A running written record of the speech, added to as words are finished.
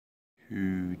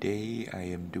Today I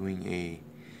am doing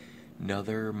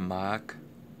another mock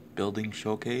building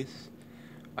showcase.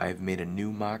 I've made a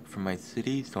new mock for my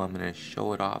city, so I'm going to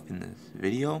show it off in this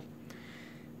video.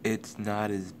 It's not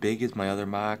as big as my other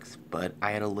mocks, but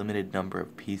I had a limited number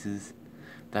of pieces.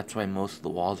 That's why most of the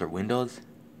walls are windows.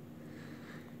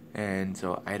 And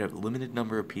so I had a limited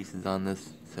number of pieces on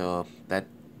this, so that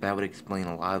would explain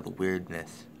a lot of the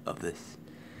weirdness of this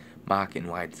mock and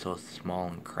why it's so small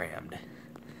and crammed.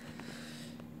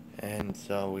 And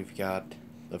so we've got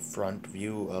the front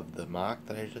view of the mock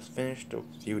that I just finished a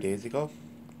few days ago.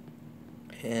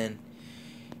 And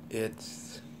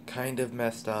it's kind of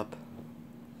messed up.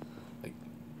 Like,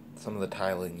 some of the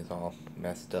tiling is all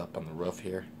messed up on the roof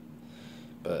here.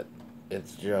 But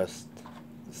it's just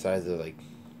the size of like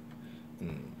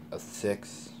a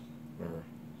 6 or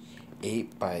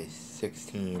 8 by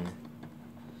 16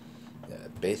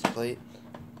 base plate.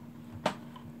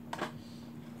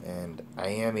 And I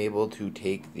am able to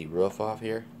take the roof off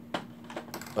here,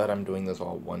 but I'm doing this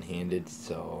all one-handed,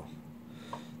 so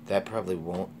that probably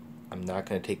won't, I'm not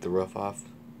going to take the roof off,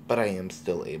 but I am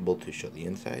still able to show the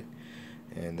inside.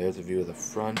 And there's a view of the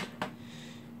front,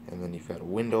 and then you've got a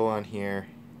window on here,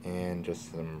 and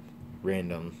just some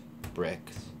random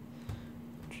bricks.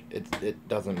 It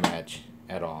doesn't match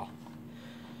at all.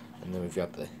 And then we've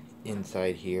got the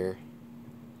inside here.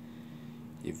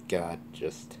 You've got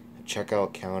just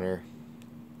checkout counter,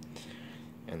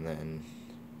 and then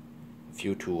a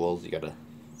few tools. You got a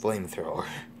flamethrower.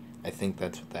 I think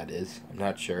that's what that is. I'm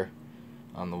not sure.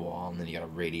 On the wall, and then you got a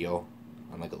radio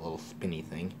on like a little spinny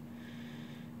thing,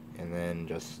 and then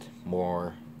just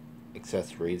more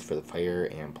accessories for the fire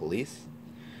and police.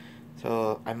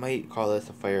 So I might call this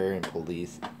a fire and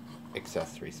police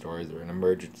accessory store, or an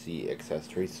emergency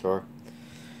accessory store.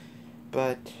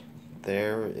 But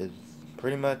there is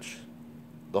pretty much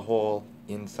the whole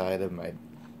inside of my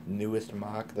newest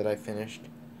mock that I finished.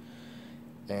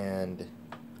 And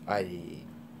I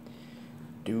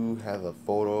do have a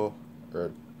photo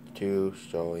or two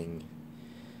showing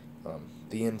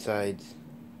the insides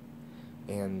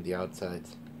and the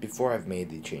outsides before I've made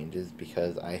the changes,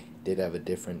 because I did have a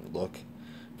different look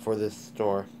for this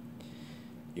store.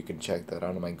 You can check that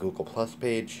out on my Google Plus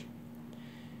page.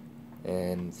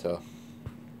 And so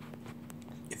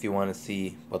if you want to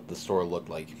see what the store looked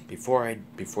like before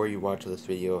you watch this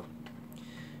video,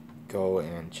 go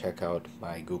and check out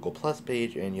my Google Plus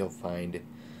page, and you'll find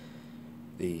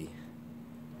the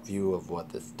view of what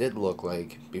this did look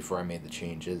like before I made the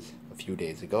changes a few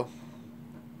days ago,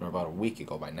 or about a week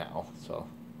ago by now.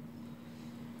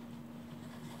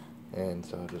 And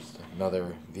so just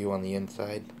another view on the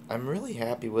inside. I'm really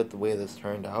happy with the way this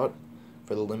turned out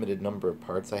for the limited number of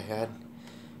parts I had,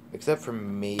 except for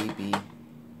maybe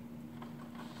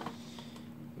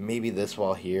this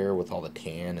wall here with all the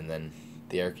tan, and then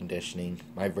the air conditioning.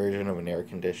 My version of an air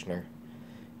conditioner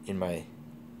in my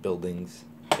buildings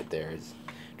right there is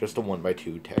just a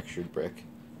 1x2 textured brick.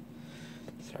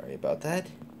 Sorry about that.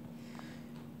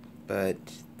 But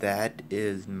that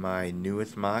is my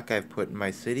newest mock I've put in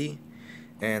my city,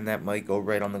 and that might go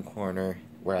right on the corner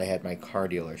where I had my car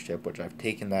dealership, which I've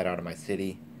taken that out of my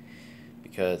city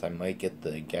because I might get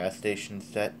the gas station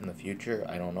set in the future.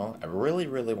 I don't know. I really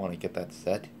want to get that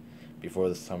set before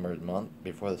the summer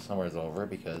is over,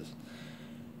 because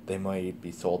they might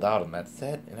be sold out on that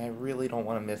set, and I really don't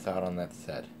want to miss out on that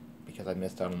set, because I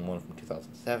missed out on the one from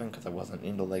 2007 because I wasn't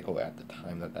into Lego at the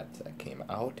time that set came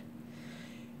out.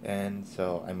 And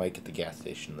so I might get the gas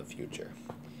station in the future.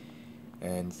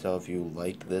 And so if you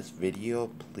liked this video,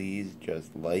 please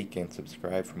just like and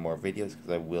subscribe for more videos,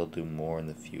 because I will do more in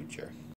the future.